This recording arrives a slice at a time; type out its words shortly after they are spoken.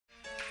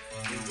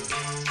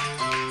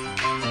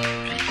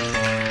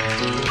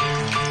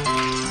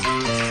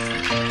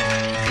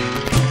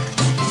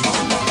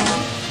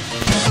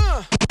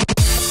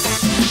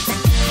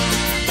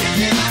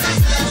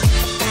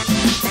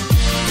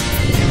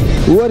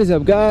What is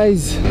up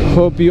guys,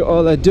 hope you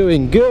all are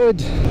doing good.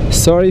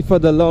 Sorry for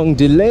the long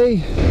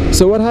delay.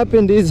 So what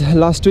happened is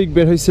last week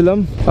বের হইছিলাম,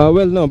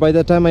 well no, by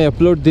the time I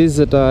upload this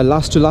it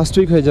last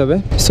week হয়ে যাবে.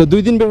 So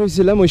 2 দিন বের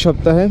হইছিলাম ওই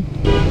সপ্তাহে.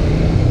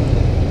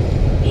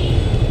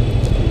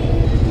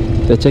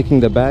 They're checking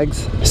the bags.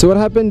 So what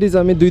happened is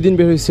আমি 2 দিন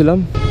বের হইছিলাম.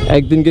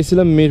 একদিন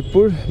গেছিলাম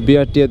মিরপুর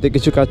বিআরটিএতে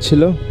কিছু কাজ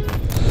ছিল.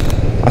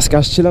 আজকে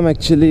আসছিলাম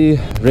অ্যাকচুয়ালি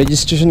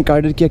রেজিস্ট্রেশন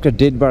কার্ডের কি একটা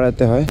ডেট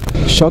বাড়াতে হয়.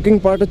 শকিং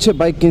পার্ট হচ্ছে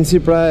বাইক কিনছি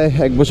প্রায়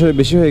 1 বছরের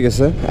বেশি হয়ে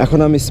গেছে, এখন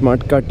আমি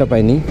স্মার্ট কার্ডটা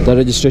পাইনি, the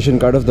registration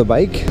card of the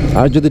bike.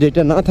 আর যদি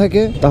ডেটটা না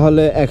থাকে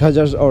তাহলে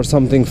 1000 অর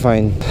সামথিং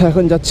ফাইন।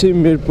 এখন যাচ্ছি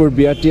মিরপুর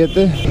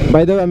বিআরটিএতে।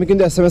 বাই দ্য ওয়ে আমি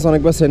কিন্তু SMS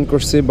অনেকবার সেন্ড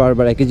করছি,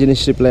 বারবার একই জিনিস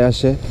রিপ্লাই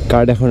আসে,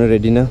 কার্ড এখনো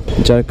রেডি না,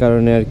 যার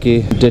কারণে আর কি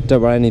ডেটটা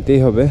বাড়ায় নিতেই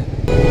হবে।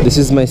 This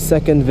is my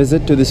second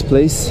visit to this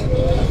place.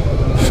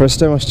 First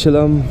time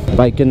আসছিলাম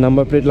বাইকের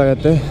নাম্বার প্লেট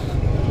লাগাতে।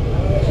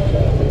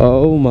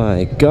 Oh my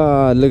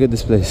god, look at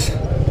this place.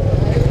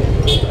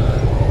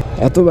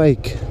 এত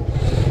বাইক,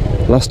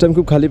 লাস্ট টাইম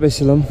খুব খালি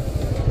পাইছিলাম।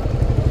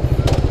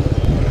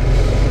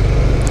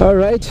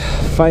 অলরাইট,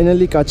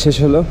 ফাইনালি কাজ শেষ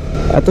হলো।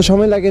 এত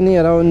সময় লাগেনি,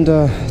 around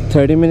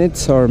 30 minutes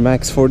or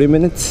max 40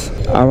 minutes।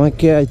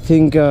 আমাকে আই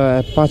থিঙ্ক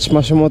 5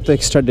 মাসের মতো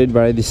এক্সট্রা ডেট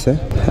বাড়াই দিছে,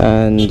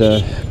 অ্যান্ড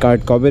কার্ড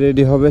কবে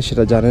রেডি হবে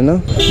সেটা জানে না,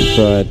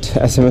 বাট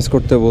SMS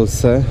করতে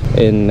বলছে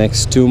in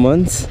next 2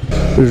 months।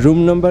 Room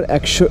number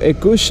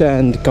 121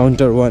 and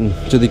counter 1।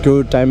 যদি কেউ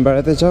টাইম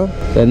বাড়াতে চাও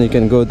দেন you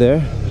can go there.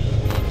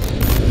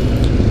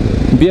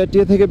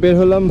 BRTA থেকে বের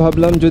হলাম,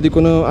 ভাবলাম যদি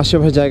কোনো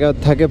আশেপাশে জায়গা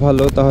থাকে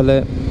ভালো তাহলে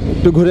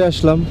একটু ঘুরে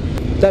আসলাম।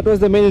 That was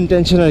the main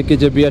intention আর কি,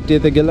 যে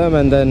বিআরটিএতে গেলাম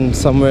and then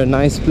somewhere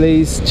nice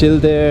place, chill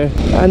there,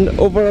 and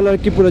overall আর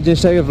কি পুরো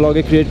জিনিসটাকে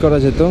ভ্লগে ক্রিয়েট করা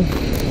যেত।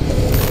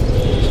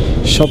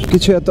 সব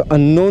কিছু এত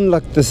আননোন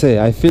লাগতেছে,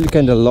 I feel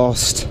kind of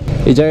lost.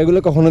 এই জায়গাগুলো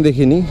কখনো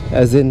দেখিনি,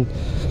 অ্যাজ ইন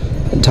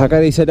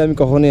ঢাকার এই সাইডে আমি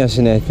কখনোই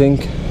আসিনি I think.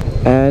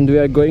 And we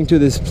are going to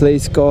this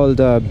place called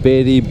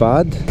Berry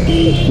Bad.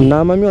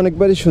 নাম আমি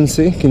অনেকবারই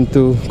শুনছি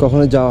কিন্তু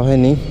কখনো যাওয়া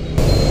হয়নি।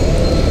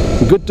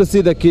 Good to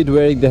see the kid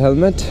wearing the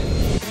helmet.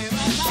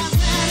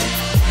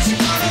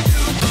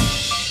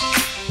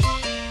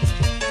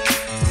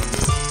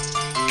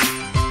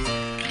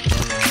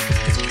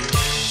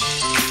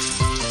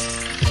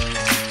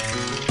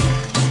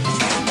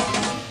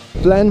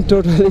 Plan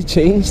totally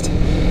changed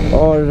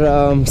or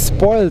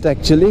spoiled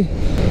actually.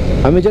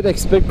 আমি যেটা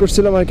এক্সপেক্ট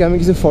করছিলাম আর কি, আমি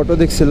কিছু ফটো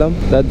দেখছিলাম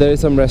that there is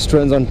some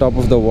restaurants on top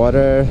of the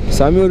water.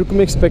 So আমি ওরকম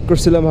এক্সপেক্ট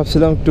করছিলাম,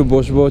 ভাবছিলাম একটু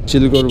বসবো,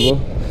 চিল করবো,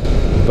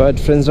 বাট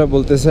ফ্রেন্ডসরা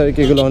বলতেছে আর কি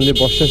এগুলো অনলি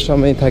বর্ষার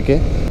সময় থাকে।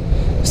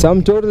 So I am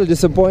totally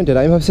disappointed.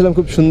 আমি ভাবছিলাম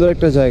খুব সুন্দর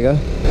একটা জায়গা,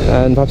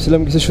 অ্যান্ড ভাবছিলাম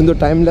কিছু সুন্দর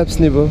টাইম ল্যাপস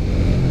নিব।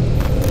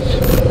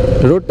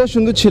 রোডটা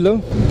সুন্দর ছিল,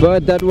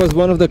 but that was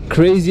one of the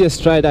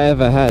craziest ride I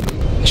ever had.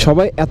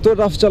 সবাই এত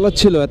রাফ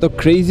চালাচ্ছিল, এত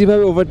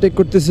ক্রেজিভাবে ওভারটেক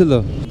করতেছিল,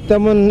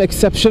 তেমন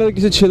এক্সেপশনাল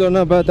কিছু ছিল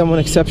না বা তেমন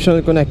এক্সেপশনাল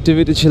কোনো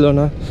অ্যাক্টিভিটি ছিল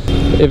না।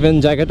 ইভেন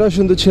জায়গাটাও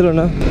সুন্দর ছিল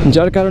না,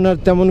 যার কারণে আর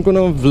তেমন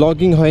কোনো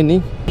ভ্লগিং হয়নি।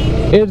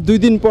 এর 2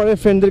 দিন পরে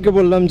ফ্রেন্ডদেরকে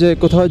বললাম যে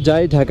কোথাও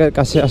যাই ঢাকার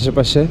কাছে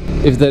আশেপাশে,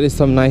 if there is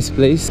some nice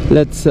place,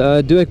 let's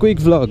do a quick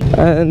vlog.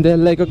 And they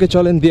R like okay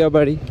চলেন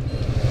Diabari.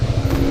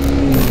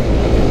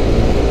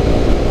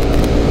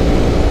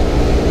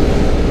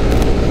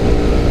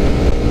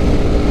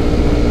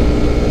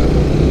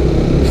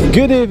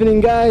 Good evening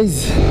guys,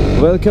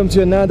 welcome to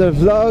another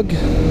vlog.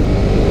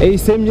 এই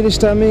সেম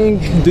জিনিসটা আমি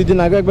 2 দিন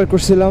আগে একবার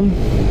করছিলাম,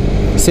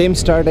 same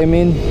start I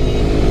mean,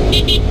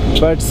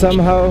 but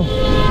somehow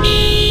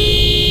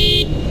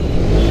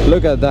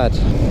look at that.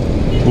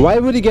 Why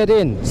would he get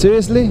in?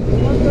 Seriously?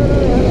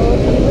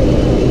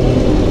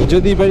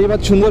 যদি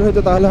বেরিবাদ সুন্দর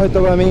হতো তাহলে হয়তো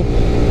আমি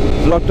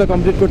ব্লগটা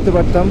কমপ্লিট করতে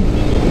পারতাম,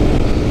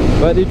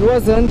 but it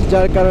wasn't,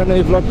 যার কারণে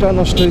এই ব্লগটা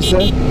নষ্ট হয়েছে।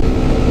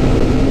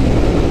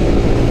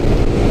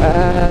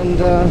 And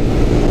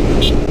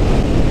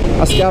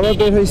আজকে আবার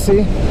বের হয়েছি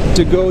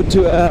to go to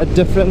a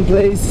different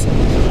place.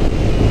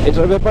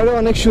 এটার ব্যাপারে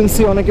অনেক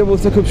শুনছি, অনেকে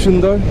বলছে খুব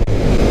সুন্দর।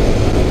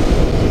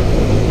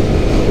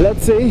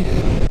 Let's see.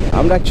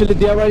 আমরা অ্যাকচুয়ালি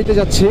দিয়াবাড়িতে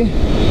যাচ্ছি।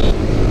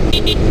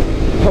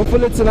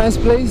 Hopefully it's a nice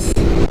place.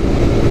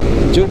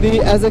 যদি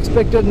as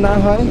expected না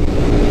হয়,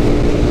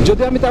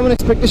 যদি আমি তেমন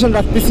এক্সপেকটেশন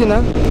রাখতেছি না,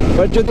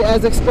 বাট যদি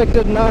as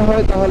expected না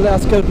হয় তাহলে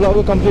আজকের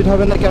ব্লগও কমপ্লিট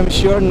হবে নাকি আমি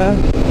শিওর না।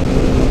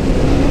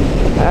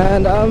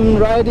 And I'm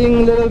riding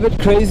a little bit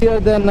crazier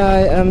than I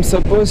am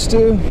supposed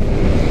to,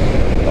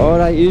 or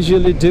I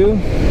usually do,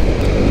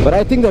 but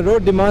I think the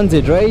road demands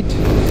it, right?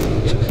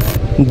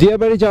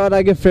 Diabari যাওয়ার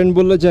আগে ফ্রেন্ড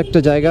বললো যে একটা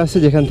জায়গা আছে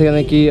যেখান থেকে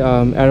নাকি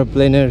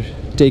এরোপ্লেনের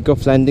টেক অফ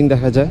ল্যান্ডিং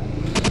দেখা যায়।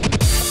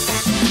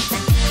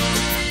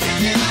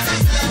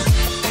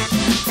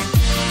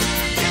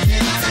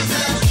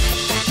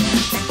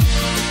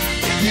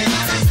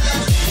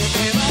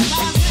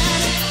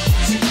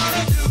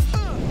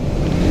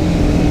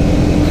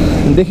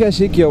 দেখে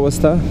আসি কি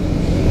অবস্থা।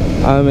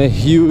 I'm a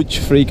huge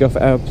freak of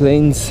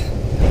airplanes.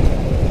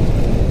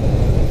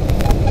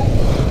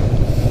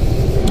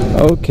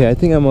 Okay, I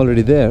think I'm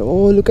already there.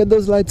 Oh, look at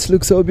those lights,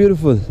 look so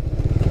beautiful.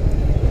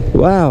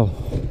 Wow.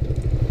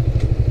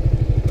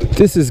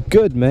 This is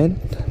good, man.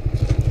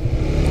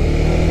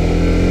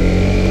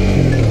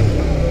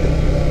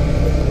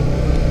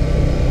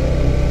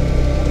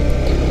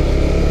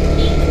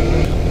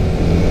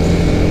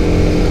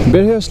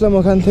 বের হয়ে আসলাম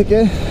ওখান থেকে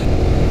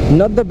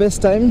not the best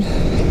time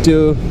to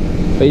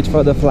wait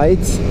for the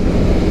flights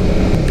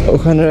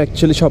ওখানে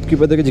actually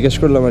শপকিপারদেরকে জিজ্ঞেস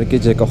করলাম আর কি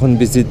যে কখন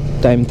বিজি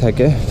টাইম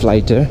থাকে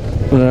ফ্লাইটের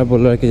ওনারা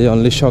বললো আর কি যে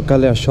অনলি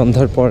সকালে আর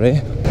সন্ধ্যার পরে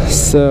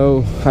so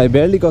I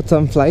barely got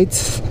some flights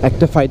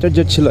একটা ফাইটার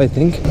জেট ছিল I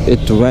think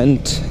it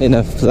went in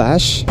a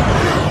flash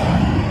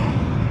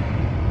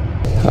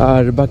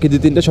আর বাকি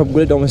 2-3টা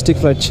সবগুলো ডোমেস্টিক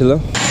ফ্লাইট ছিল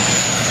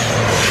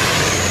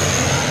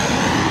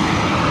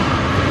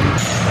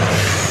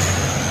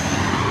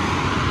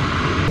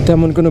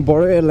তেমন কোনো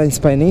বড় এয়ারলাইন্স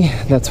পাইনি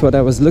that's what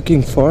I was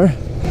looking for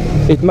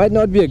it might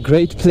not be a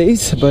great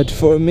place but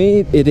for me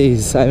it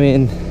is I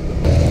mean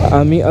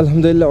আমি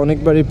আলহামদুলিল্লাহ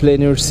অনেকবারই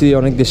প্লেনে উঠছি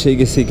অনেক দেশেই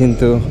গেছি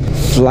কিন্তু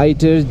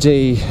ফ্লাইটের যে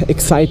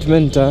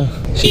এক্সাইটমেন্টটা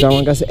সেটা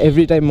আমার কাছে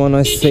এভরি টাইম মনে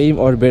হয় সেম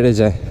অর বেড়ে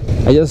যায়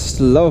I just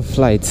love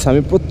flights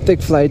আমি প্রত্যেক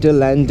ফ্লাইটের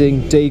ল্যান্ডিং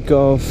টেক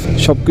অফ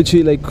সব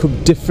কিছুই লাইক খুব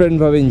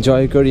ডিফারেন্টভাবে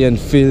এনজয় করি অ্যান্ড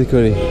ফিল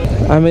করি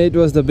I mean it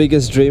was the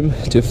biggest dream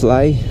to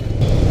fly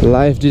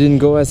life didn't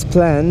go as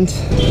planned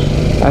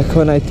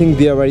এখন I think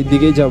দিয়াবাড়ির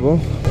দিকেই যাব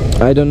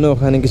I don't know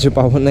ওখানে কিছু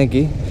পাবো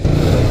নাকি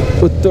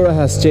Uttara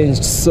has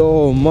changed so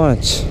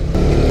much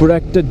পুরো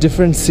একটা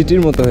ডিফারেন্ট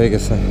সিটির মতো হয়ে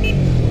গেছে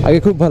আগে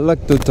খুব ভালো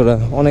লাগতো উত্তরা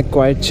অনেক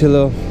কোয়াইট ছিল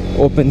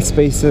ওপেন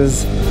স্পেসেস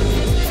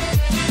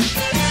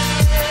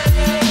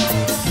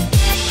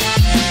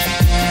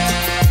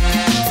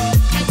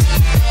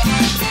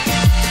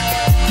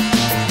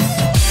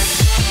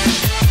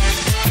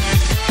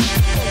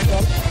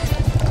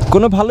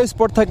কোনো ভালো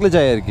স্পট থাকলে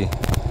যাই আর কি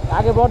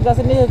আগে বট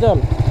গাছের নিচে চল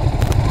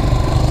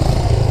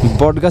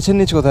বট গাছের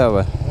নিচে কোথায়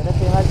আবার এটা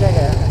ফেমাস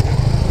জায়গা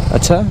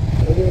আচ্ছা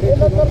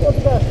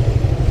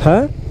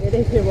হ্যাঁ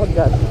এটাই সেই বট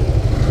গাছ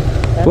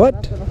What?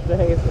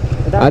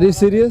 Are you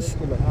serious?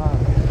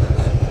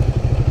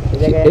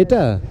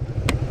 এটা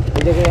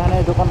এই জায়গায় এখানে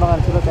দোকান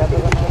ছিল চায়ের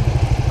দোকান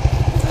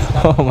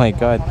Oh my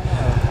god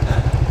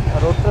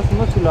রোডটা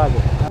সুন্দর ছিল আগে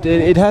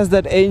It has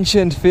that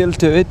ancient feel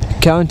to it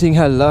counting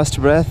her last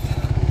breath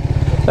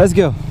Let's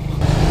go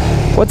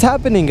What's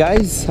happening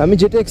guys? আমি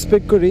যেটা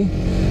এক্সপেক্ট করি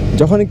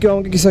যখন কেউ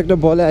আমাকে কিছু একটা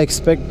বলে I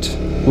expect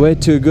way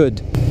too good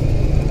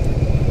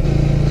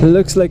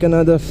Looks like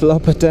another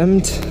flop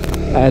attempt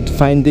at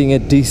finding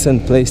a decent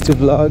place to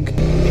vlog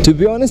To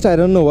be honest I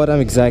don't know what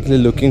I'm exactly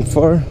looking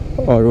for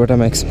or what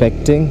I'm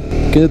expecting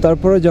কিন্তু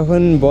তারপরে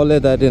যখন বলে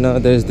that you know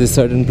there's this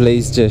certain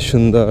place যে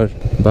সুন্দর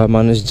বা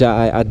মানুষ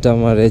যায় আড্ডা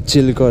মারে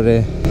চিল করে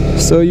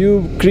so you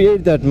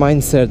create that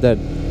mindset that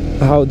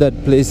how that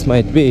place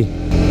might be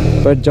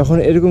but যখন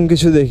এরকম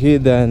কিছু দেখি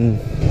then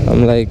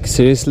I'm like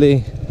seriously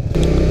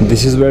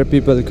this is where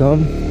people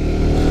come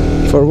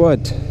for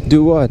what do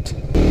what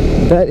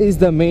that is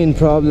the main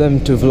problem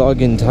to vlog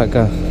in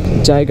Dhaka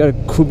জায়গার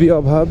খুবই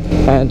অভাব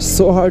and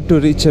so hard to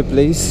reach a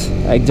place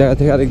এক জায়গা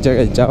থেকে আরেক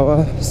জায়গায় যাওয়া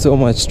so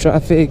much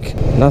traffic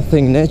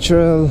nothing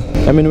natural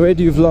I mean where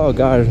do you vlog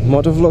R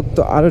motovlog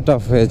তো আরো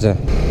tough হয়ে যায়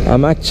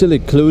I'm actually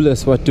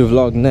clueless what to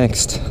vlog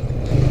next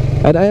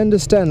and I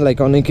understand like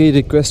অনেকেই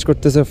রিকোয়েস্ট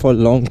করতেছে for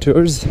long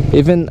tours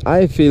even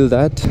I feel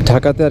that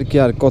ঢাকাতে আর কি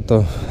আর কত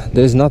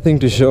there's nothing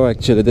to show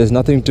actually there's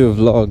nothing to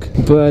vlog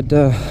but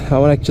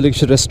আমার actually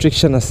কিছু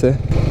restriction আছে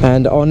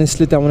and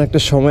honestly তেমন একটা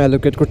সময়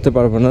allocate করতে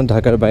পারবো না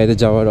ঢাকার বাইরে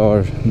যাওয়ার or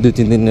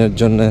 2-3 দিনের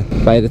জন্য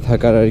বাইরে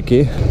থাকার আর কি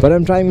but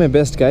I'm trying my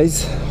best guys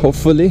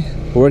hopefully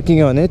working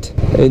on it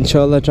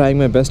inshallah trying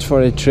my best for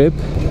a trip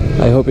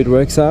I hope it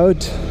works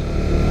out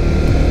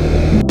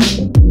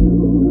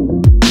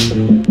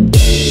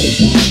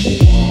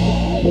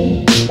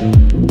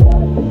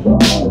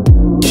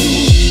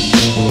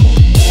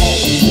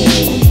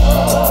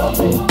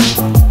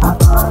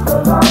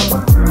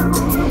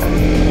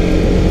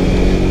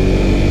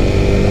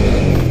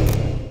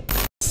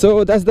So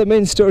that's the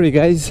main story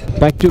guys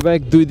back to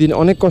back 2 দিন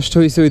অনেক কষ্ট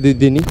হয়েছে ওই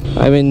 2 দিনই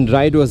I mean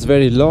ride was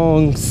very long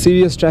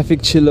serious traffic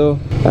ছিল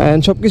and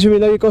সবকিছু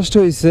মিলিয়ে কষ্ট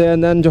হয়েছে and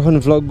then যখন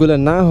vlog গুলো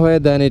না হয়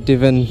then it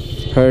even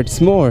hurts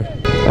more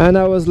and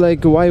I was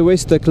like why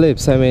waste the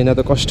clips I mean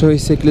এত কষ্ট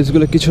হয়েছে clips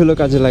গুলো কিছু হলো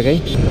কাজে লাগাই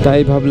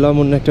তাই ভাবলাম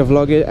অন্য একটা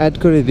vlog এ add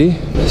করে দিই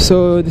so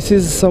this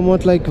is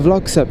somewhat like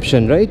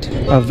vlogception right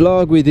a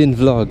vlog within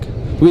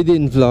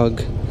vlog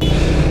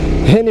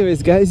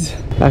anyways guys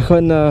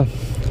এখন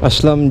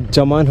আসলাম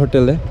জামান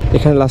হোটেলে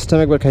এখানে লাস্ট টাইম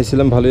একবার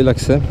খাইছিলাম ভালোই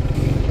লাগছে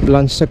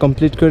লাঞ্চটা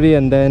কমপ্লিট করি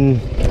and then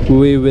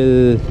we will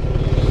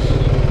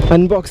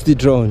unbox the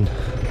drone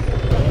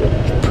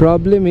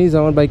problem is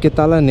আমার বাইকে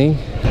তালা নেই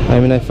I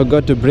mean I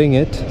forgot to bring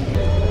it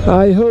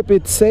I hope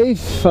it's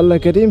safe Allah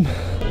Karim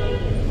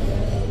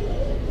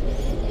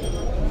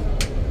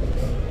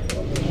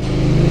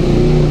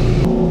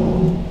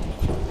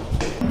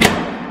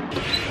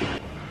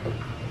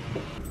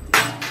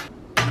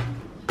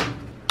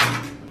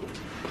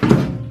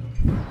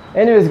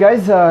Anyways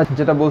guys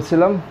যেটা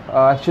বলছিলাম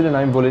actually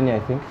আমি বলিনি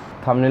I think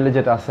thumbnail এ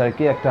যেটা আছে আর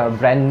কি একটা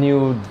brand new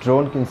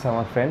drone কিনছে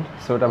আমার friend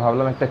so ওটা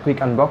ভাবলাম একটা quick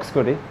unbox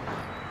করি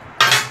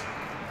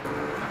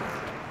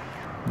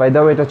by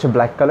the way এটা হচ্ছে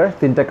black color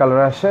তিনটা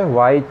কালার আসে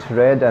white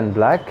red and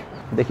black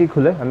দেখি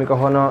খুলে আমি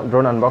কখনো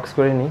drone unbox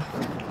করিনি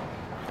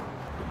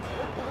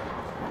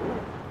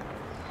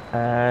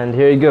and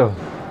here you go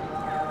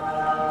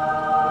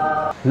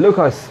Look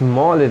how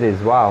small it is.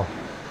 Wow.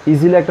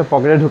 Easily একটা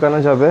পকেটে ঢুকানো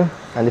যাবে,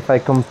 and if I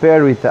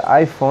compare with the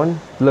iPhone,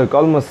 look,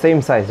 almost same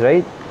size,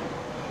 right?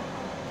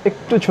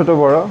 একটু ছোট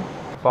বড়।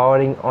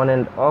 Powering on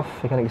and off,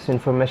 এখানে কিছু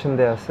ইনফরমেশন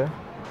দেয়া আছে।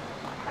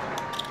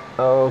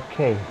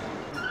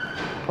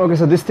 Okay,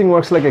 so this thing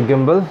works like a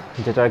gimbal,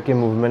 যেটা আর কি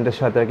মুভমেন্টের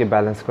সাথে আর কি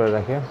ব্যালেন্স করে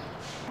রাখে।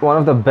 One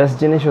of the best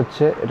জিনিস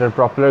হচ্ছে এটার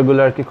প্রপেলারগুলো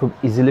আর কি খুব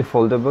easily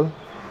foldable.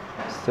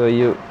 So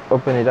you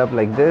open it up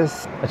like this.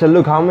 Acha,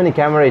 look how many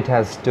camera it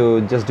has to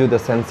just do the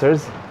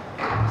sensors.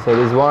 So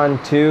there's 1,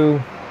 2,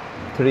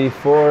 3,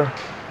 4,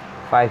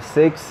 5,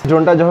 6.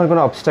 Droneta jokhon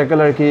kono obstacle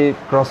ar ki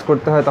cross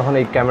korte hoy tokhon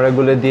ei camera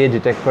gulo diye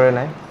detect kore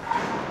neয়.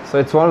 So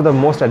it's one of the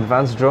most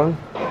advanced drone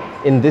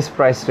in this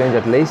price range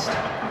at least.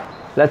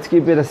 Let's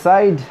keep it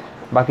aside.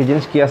 Baki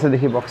jinish ki ache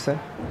dekhi box e.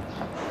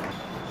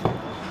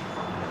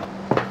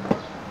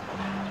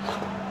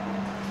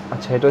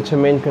 Acha, eta hocche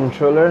main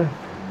controller.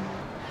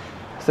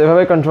 So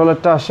এভাবে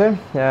কন্ট্রোলারটা আসে,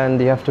 and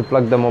you have to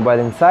plug the mobile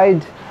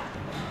inside.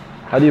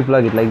 How do you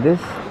plug it? Like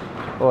this?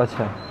 Oh,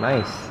 acha,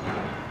 nice.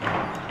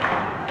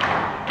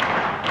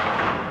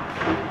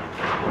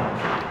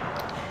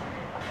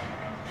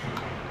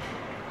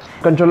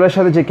 কন্ট্রোলারের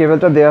সাথে যে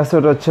কেবলটা দেয়া আছে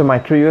ওটা হচ্ছে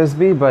micro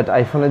USB, but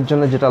আইফোনের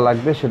জন্য যেটা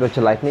লাগবে সেটা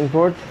হচ্ছে লাইটনিং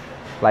পোর্ট,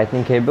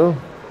 লাইটনিং কেবল,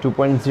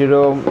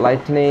 2.0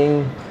 লাইটনিং,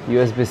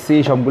 USB-C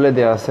সবগুলো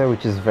দেয়া আছে,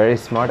 which is very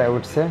smart, I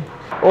would say.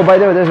 Oh, by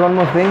the way, there's one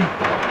more thing.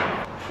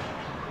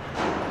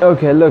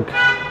 Okay, look.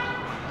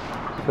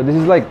 So this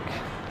is like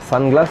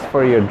sunglass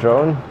for your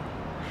drone.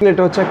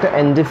 এটা হচ্ছে একটা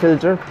ND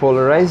filter,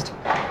 polarized,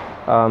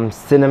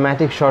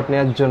 cinematic shot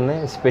নেওয়ার জন্য,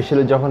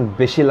 specially যখন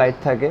বেশি light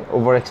থাকে,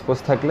 over expose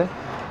থাকলে,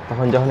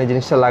 তখন যখন এই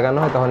জিনিসটা লাগানো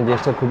হয় তখন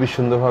জিনিসটা খুবই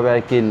সুন্দরভাবে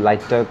আর কি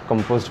লাইটটা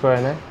কম্পোজ করে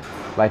নেয়,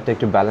 লাইটটা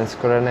একটু ব্যালেন্স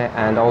করে নেয়,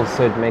 and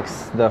also it makes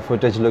the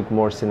footage look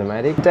more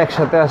cinematic. এটা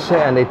একসাথে আসে,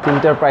 অ্যান্ড এই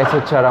তিনটার প্রাইস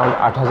হচ্ছে অ্যারাউন্ড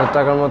 8,000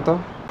 টাকার মতো।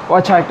 ও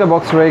আচ্ছা, একটা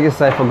বক্স রয়ে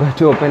গেছে, I forgot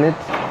to open it.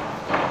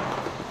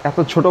 এত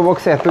ছোট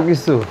বক্সে এত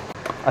কিছু।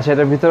 আচ্ছা,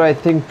 এটার ভিতরে আই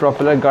থিঙ্ক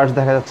প্রপেলার গার্ডস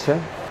দেখা যাচ্ছে।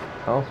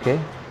 ওকে,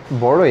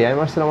 বড়ই, আমি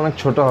ভাবছিলাম অনেক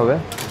ছোট হবে।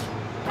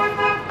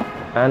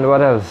 And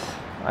what else?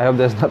 I hope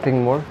there is nothing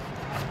more.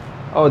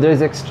 O, there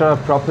is extra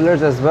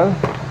প্রপেলার্স as well,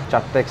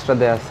 4টা এক্সট্রা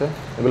দেওয়া আছে,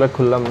 এগুলো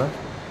খুললাম না।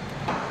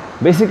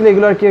 বেসিক্যালি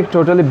এগুলো আর কি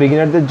টোটালি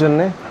বিগিনারদের জন্য,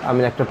 আমি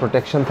একটা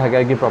প্রোটেকশন থাকে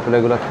আর কি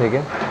প্রপেলারগুলোর থেকে।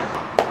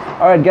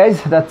 Alright guys,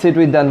 that's it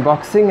with the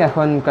unboxing.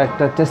 এখন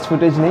কয়েকটা টেস্ট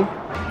ফুটেজ নিই।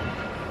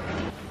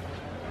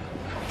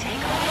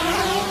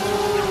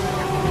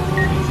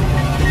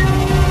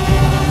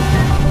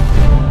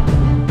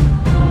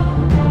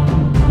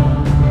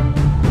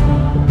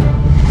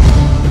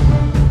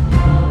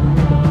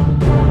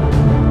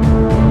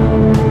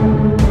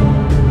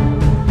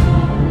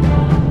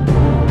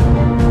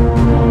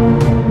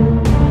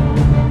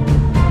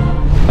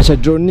 আচ্ছা,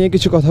 ড্রোন নিয়ে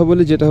কিছু কথা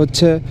বলি, যেটা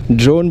হচ্ছে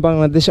ড্রোন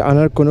বাংলাদেশে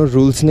আনার কোনো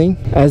রুলস নেই,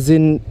 অ্যাজ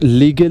ইন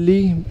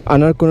লিগালি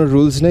আনার কোনো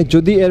রুলস নেই।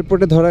 যদি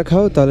এয়ারপোর্টে ধরা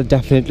খাও তাহলে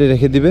ডেফিনেটলি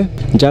রেখে দিবে।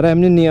 যারা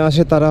এমনি নিয়ে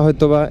আসে তারা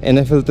হয়তো বা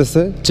এনে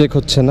ফেলতেছে, চেক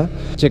হচ্ছে না,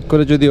 চেক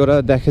করে যদি ওরা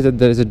দেখে যে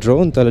দ্যার ইজ এ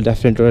ড্রোন তাহলে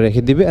ডেফিনেটলি ওরা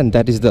রেখে দিবে, and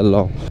that is the law.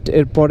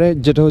 এরপরে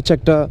যেটা হচ্ছে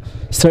একটা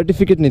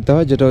সার্টিফিকেট নিতে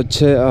হয়, যেটা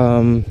হচ্ছে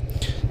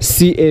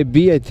CAB,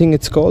 I think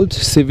it's called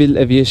Civil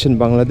Aviation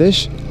Bangladesh,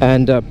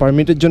 and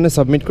পারমিটের জন্য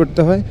সাবমিট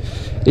করতে হয়।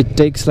 It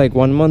takes like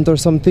 1 month or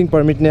something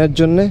permit নেওয়ার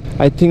জন্য।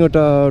 I think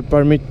ওটা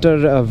পারমিটটার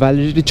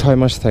ভ্যালিডিটি 6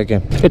 মাস থাকে।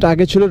 এটা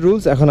আগে ছিল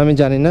রুলস, এখন আমি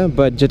জানি না,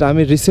 বাট যেটা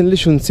আমি রিসেন্টলি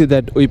শুনছি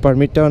দ্যাট ওই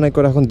পারমিটটা অনেক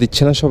করে এখন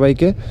দিচ্ছে না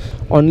সবাইকে,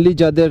 অনলি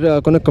যাদের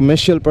কোনো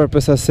কমার্শিয়াল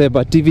পারপাস আছে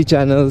বা TV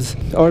channels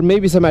or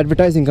maybe some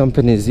advertising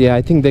companies,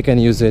 I think they can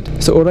use it.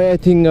 So ওরাই আই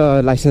থিঙ্ক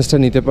লাইসেন্সটা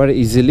নিতে পারে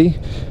ইজিলি।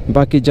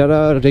 বাকি যারা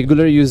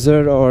regular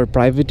user or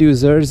private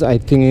users, I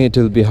think it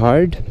will be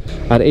hard.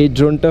 আর এই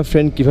ড্রোনটা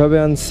ফ্রেন্ড কীভাবে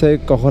আনছে,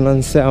 কখন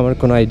আনছে, আমার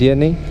কোনো আইডিয়া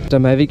নেই। এটা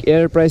ম্যাভিক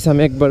এয়ার প্রাইস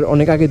আমি একবার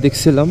অনেক আগে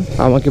দেখছিলাম,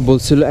 আমাকে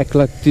বলছিল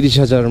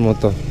 1,30,000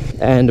 মতো,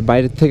 অ্যান্ড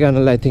বাইরের থেকে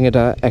আনলে আই থিঙ্ক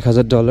এটা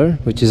 $1,000,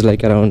 which is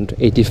like around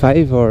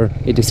 85 or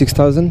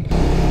 86,000.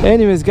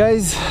 Anyways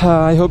guys,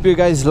 I hope you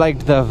guys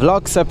liked the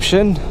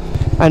vlogception.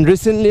 And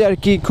recently আর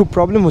কি খুব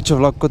প্রবলেম হচ্ছে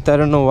ভ্লগ করতে, I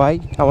don't know why.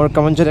 আমার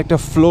কেমন যেন একটা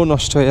ফ্লো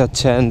নষ্ট হয়ে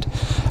যাচ্ছে, and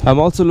I'm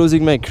also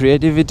losing my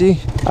creativity.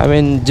 I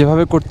mean,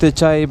 যেভাবে করতে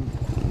চাই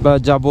বা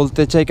যা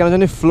বলতে চাই কেন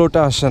জানি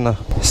ফ্লোটা আসে না।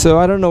 So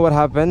I don't know what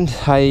happened.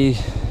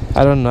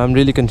 I don't know, I'm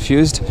really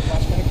confused.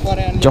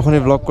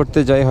 যখনই ব্লগ করতে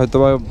যাই হয়তো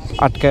বা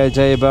আটকায়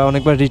যায় বা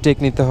অনেকবার রিটেক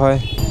নিতে হয়,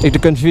 একটু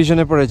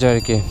কনফিউশনে পড়ে যায়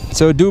আর কি।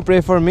 So do pray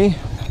for me,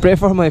 pray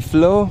for my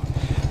flow,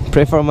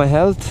 pray for my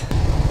health.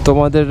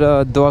 তোমাদের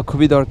দোয়া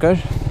খুবই দরকার,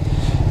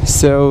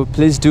 so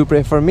please do pray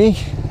for me.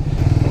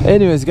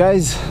 Anyways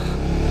guys,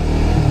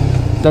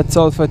 that's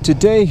all for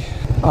today.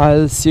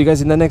 I'll see you guys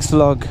in the next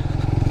vlog.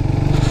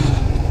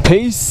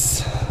 Peace.